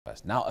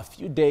Now, a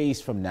few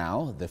days from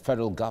now, the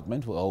federal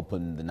government will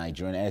open the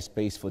Nigerian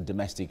airspace for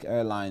domestic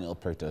airline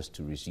operators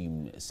to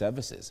resume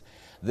services.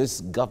 This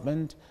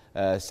government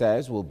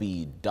says will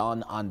be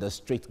done under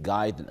strict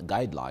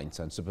guidelines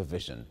and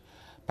supervision.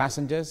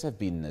 Passengers have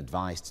been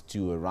advised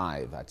to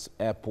arrive at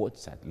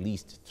airports at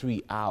least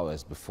 3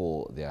 hours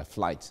before their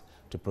flights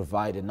to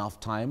provide enough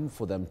time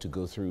for them to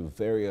go through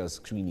various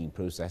screening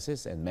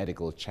processes and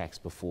medical checks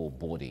before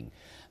boarding.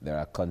 There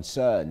are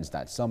concerns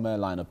that some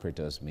airline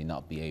operators may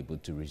not be able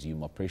to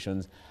resume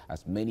operations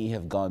as many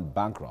have gone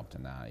bankrupt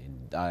and are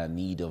in dire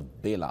need of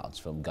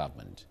bailouts from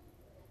government.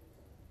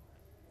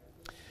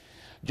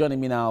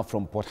 Joining me now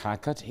from Port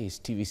Harcourt is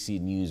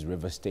TVC News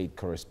River State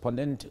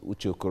correspondent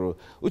Uche Okoro.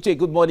 Uche,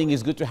 good morning.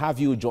 It's good to have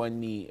you join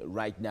me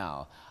right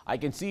now. I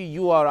can see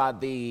you are at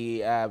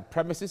the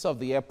premises of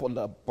the airport,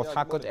 Port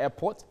Harcourt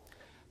Airport.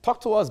 Talk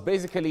to us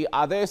basically,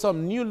 are there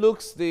some new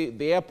looks the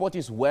airport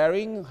is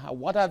wearing?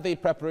 What are the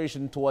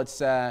preparations towards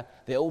the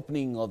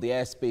opening of the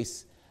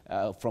airspace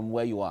from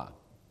where you are?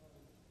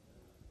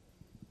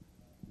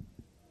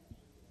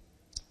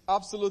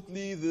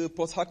 Absolutely, the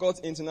Port Harcourt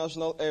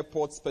International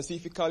Airport,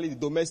 specifically the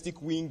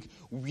domestic wing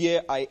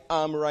where I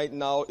am right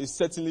now, is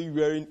certainly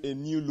wearing a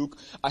new look.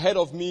 Ahead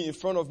of me, in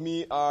front of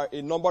me, are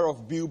a number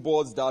of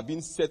billboards that have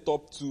been set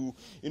up to,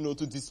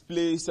 to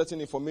display certain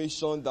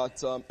information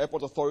that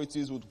airport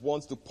authorities would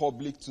want the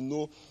public to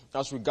know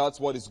as regards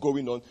what is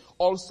going on.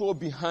 Also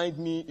behind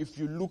me, if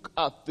you look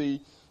at the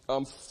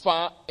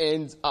far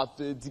end at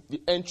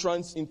the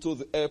entrance into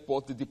the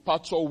airport, the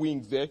departure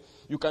wing there,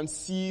 you can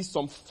see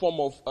some form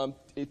of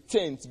a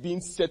tent being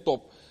set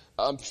up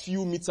a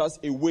few meters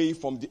away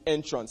from the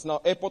entrance.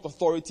 Now, airport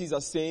authorities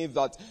are saying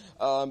that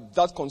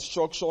that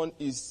construction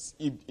is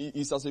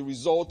as a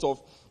result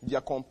of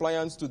their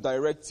compliance to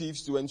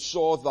directives to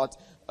ensure that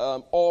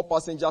all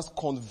passengers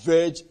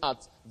converge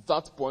at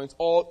that point.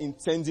 All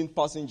intending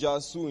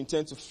passengers who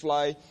intend to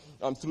fly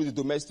through the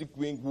domestic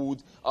wing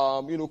would,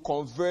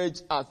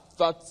 converge at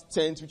that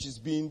tent which is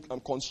being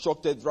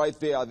constructed right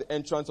there at the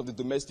entrance of the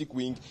domestic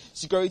wing.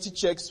 Security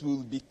checks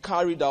will be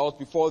carried out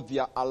before they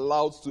are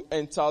allowed to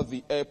enter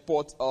the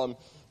airport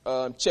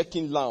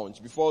check-in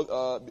lounge, before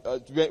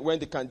when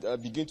they can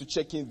begin to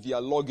check in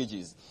their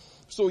luggages.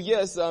 So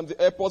yes, the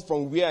airport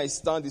from where I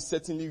stand is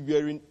certainly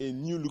wearing a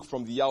new look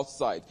from the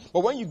outside.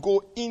 But when you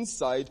go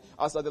inside,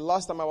 as at the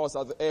last time I was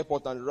at the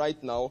airport and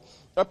right now,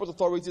 airport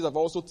authorities have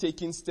also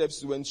taken steps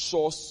to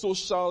ensure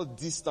social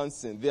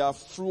distancing. There are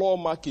floor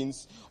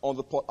markings at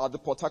the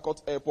Port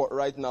Harcourt Airport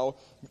right now,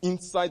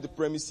 inside the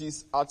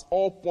premises, at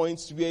all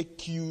points where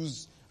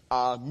queues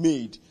are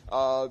made.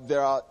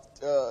 There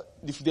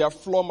are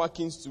floor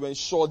markings to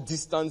ensure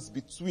distance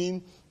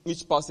between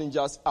each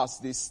passengers as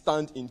they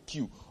stand in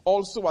queue.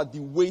 Also at the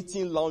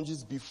waiting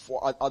lounges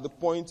before at the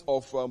point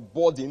of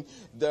boarding,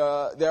 there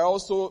are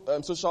also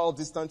social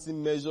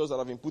distancing measures that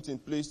have been put in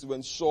place to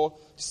ensure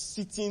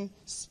sitting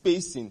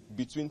spacing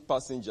between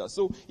passengers.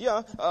 So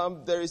yeah,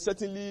 there is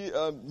certainly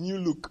a new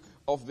look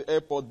of the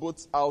airport,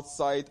 both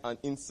outside and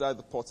inside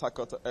the Port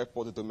Harcourt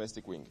Airport, the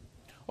domestic wing.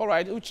 All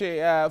right,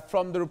 Uche,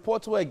 from the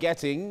reports we're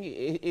getting,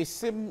 it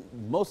seems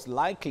most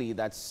likely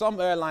that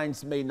some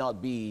airlines may not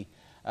be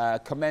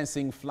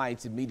commencing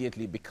flights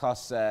immediately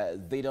because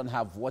they don't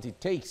have what it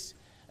takes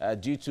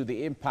due to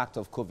the impact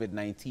of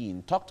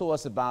COVID-19. Talk to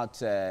us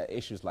about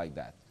issues like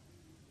that.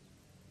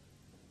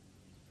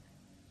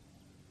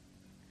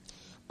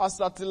 As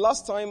at the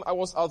last time I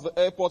was at the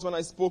airport, when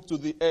I spoke to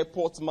the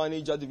airport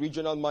manager, the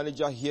regional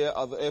manager here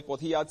at the airport,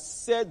 he had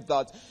said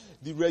that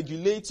the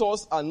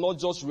regulators are not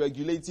just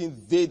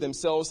regulating they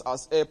themselves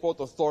as airport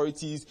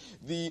authorities.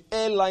 The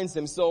airlines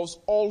themselves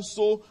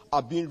also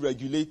are being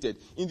regulated.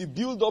 In the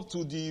build-up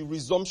to the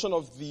resumption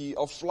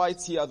of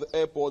flights here at the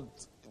airport,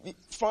 the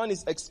FAN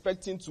is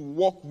expecting to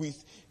work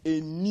with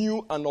a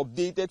new and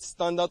updated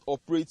standard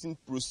operating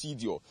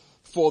procedure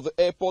for the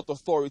airport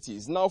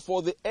authorities. Now,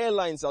 for the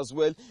airlines as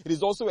well, it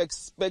is also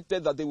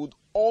expected that they would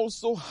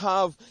also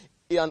have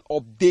an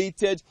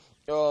updated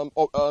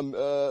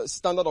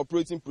standard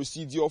operating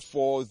procedure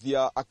for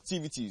their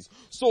activities.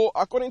 So,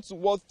 according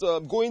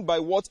to going by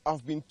what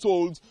I've been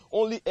told,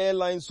 only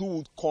airlines who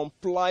would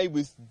comply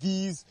with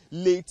these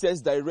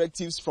latest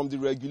directives from the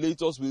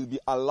regulators will be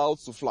allowed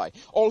to fly.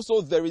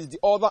 Also, there is the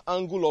other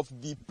angle of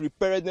the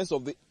preparedness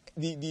of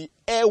the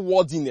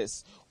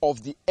airworthiness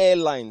of the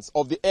airlines,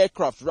 of the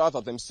aircraft rather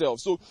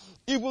themselves. So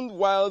even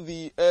while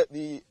the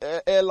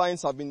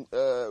airlines have been,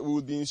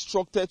 will be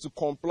instructed to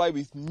comply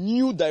with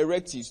new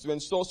directives to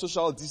ensure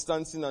social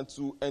distancing and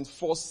to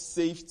enforce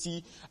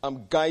safety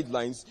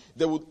guidelines,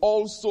 there would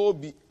also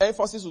be,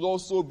 emphasis would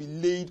also be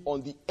laid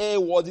on the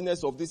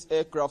airworthiness of this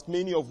aircraft,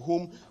 many of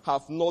whom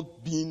have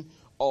not been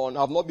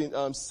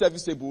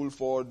serviceable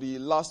for the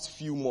last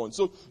few months.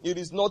 So it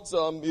is not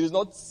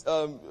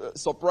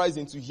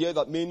surprising to hear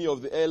that many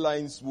of the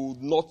airlines will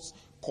not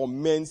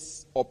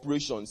commence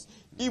operations.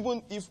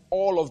 even if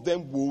all of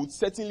them would,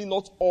 certainly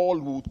not all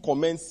would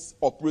commence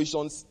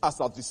operations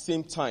as at the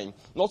same time.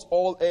 Not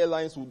all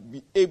airlines would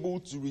be able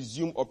to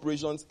resume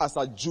operations as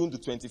at June the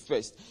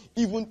 21st,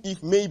 even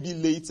if maybe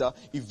later,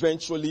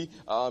 eventually,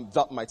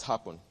 that might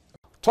happen.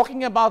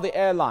 Talking about the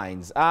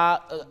airlines,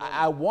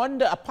 I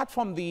wonder, apart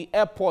from the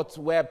airports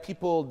where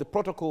people, the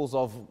protocols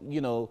of,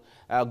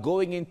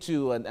 going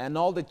into and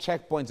all the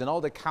checkpoints and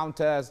all the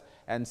counters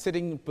and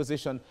sitting in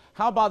position,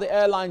 how about the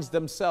airlines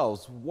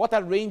themselves? What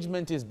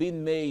arrangement is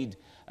being made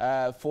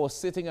for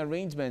sitting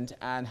arrangement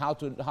and how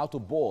to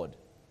board?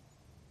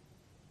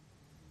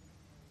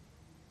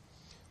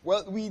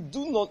 Well, we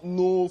do not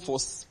know for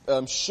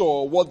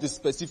sure what the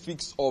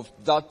specifics of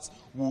that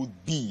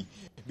would be.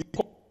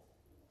 Because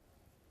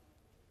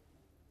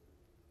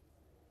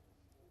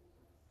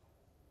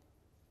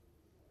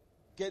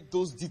get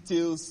those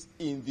details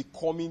in the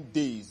coming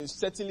days. And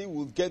certainly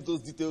we'll get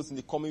those details in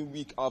the coming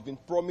week. I've been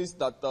promised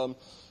that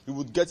we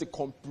would get a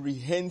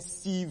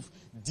comprehensive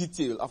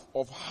detail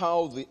of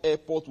how the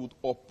airport would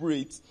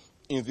operate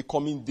in the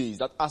coming days.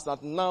 That as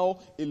at now,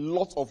 a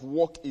lot of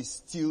work is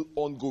still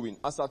ongoing.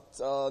 As at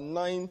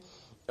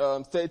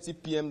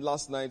 9:30 p.m.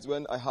 last night,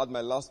 when I had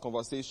my last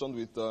conversation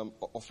with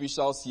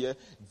officials here,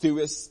 they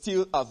were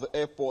still at the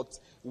airport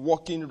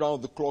working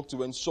round the clock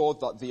to ensure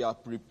that they are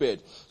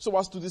prepared. So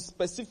as to the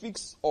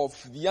specifics of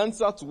the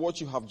answer to what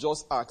you have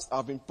just asked,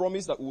 I've been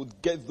promised that we would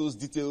get those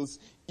details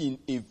in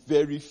a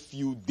very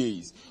few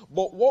days.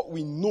 But what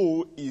we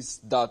know is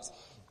that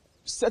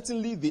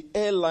certainly the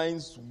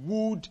airlines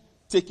would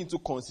take into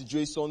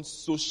consideration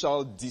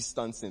social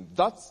distancing.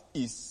 That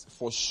is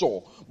for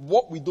sure.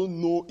 What we don't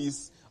know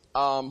is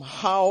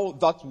how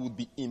that would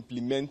be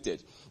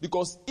implemented.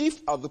 Because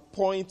if at the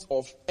point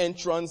of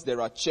entrance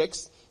there are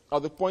checks,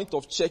 at the point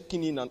of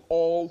checking in and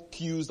all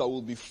queues that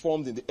will be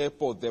formed in the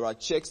airport, there are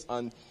checks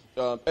and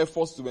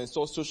efforts to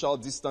ensure social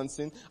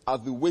distancing.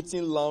 At the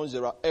waiting lounge,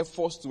 there are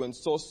efforts to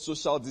ensure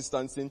social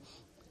distancing.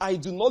 I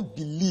do not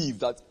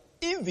believe that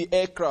in the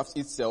aircraft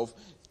itself,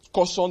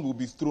 caution will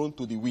be thrown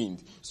to the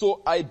wind.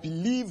 So I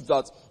believe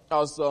that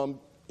as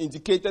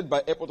indicated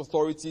by airport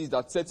authorities,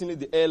 that certainly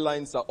the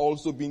airlines are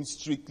also being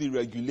strictly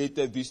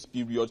regulated this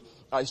period.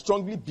 I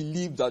strongly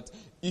believe that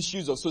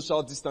issues of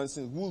social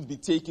distancing will be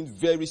taken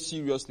very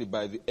seriously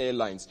by the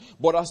airlines.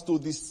 But as to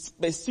the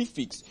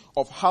specifics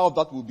of how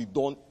that will be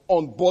done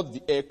on board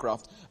the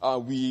aircraft,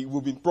 we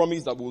will be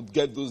promised that we'll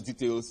get those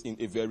details in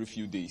a very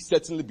few days,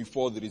 certainly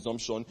before the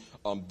resumption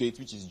date,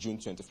 which is June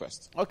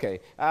 21st.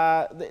 Okay.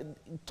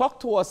 Talk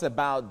to us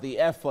about the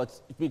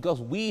efforts, because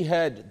we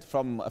heard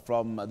from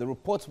the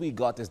reports we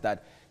got is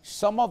that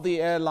some of the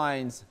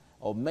airlines,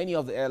 or many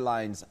of the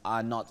airlines,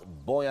 are not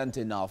buoyant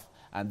enough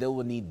and they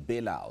will need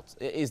bailouts.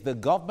 Is the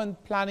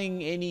government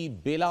planning any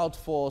bailout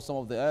for some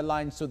of the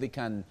airlines so they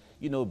can,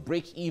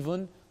 break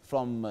even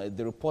from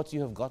the reports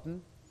you have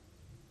gotten?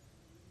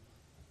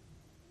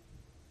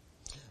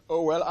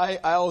 Oh, well,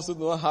 I also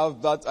don't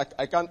have that.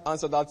 I can't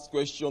answer that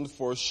question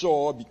for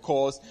sure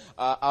because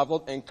I've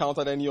not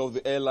encountered any of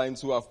the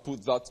airlines who have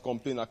put that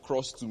complaint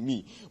across to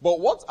me.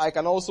 But what I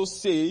can also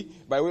say,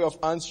 by way of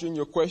answering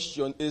your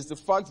question, is the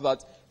fact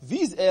that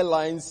these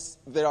airlines,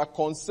 there are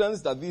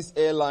concerns that these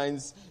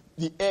airlines,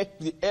 the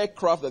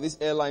aircraft that these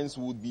airlines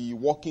would be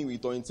working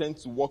with or intend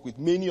to work with,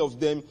 many of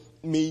them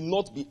may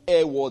not be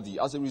airworthy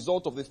as a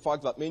result of the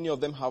fact that many of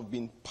them have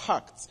been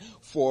parked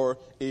for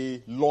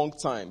a long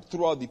time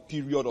throughout the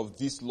period of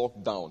this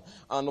lockdown.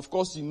 And of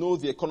course,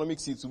 the economic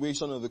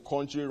situation of the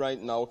country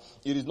right now.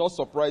 It is not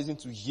surprising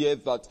to hear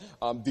that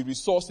the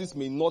resources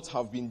may not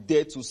have been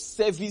there to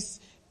service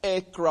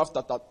aircraft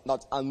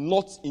that are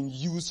not in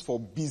use for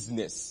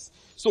business.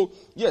 So,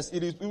 yes,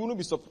 it wouldn't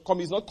be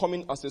it's not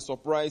coming as a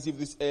surprise if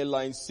this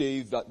airline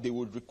says that they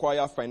would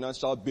require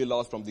financial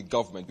bailout from the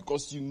government,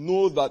 because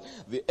that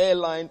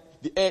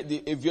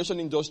the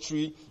aviation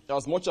industry,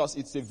 as much as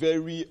it's a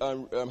very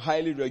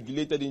highly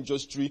regulated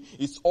industry,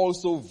 it's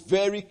also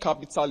very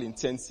capital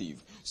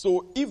intensive.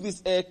 So if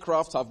these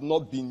aircraft have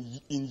not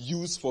been in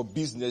use for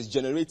business,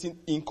 generating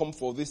income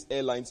for these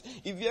airlines,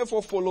 it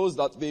therefore follows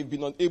that they've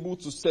been unable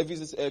to service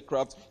this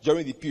aircraft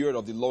during the period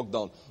of the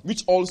lockdown,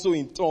 which also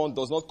in turn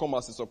does not come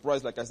as a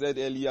surprise, like I said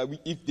earlier,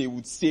 if they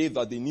would say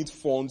that they need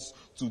funds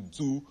to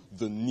do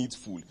the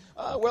needful.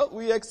 Well,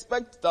 we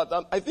expect that.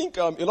 I think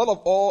a lot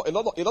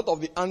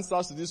of the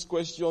answers to these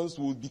questions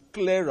will be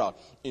clearer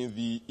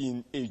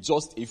in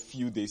just a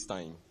few days'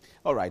 time.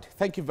 All right.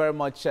 Thank you very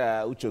much,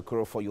 Uche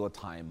Okoro, for your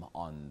time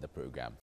on the program.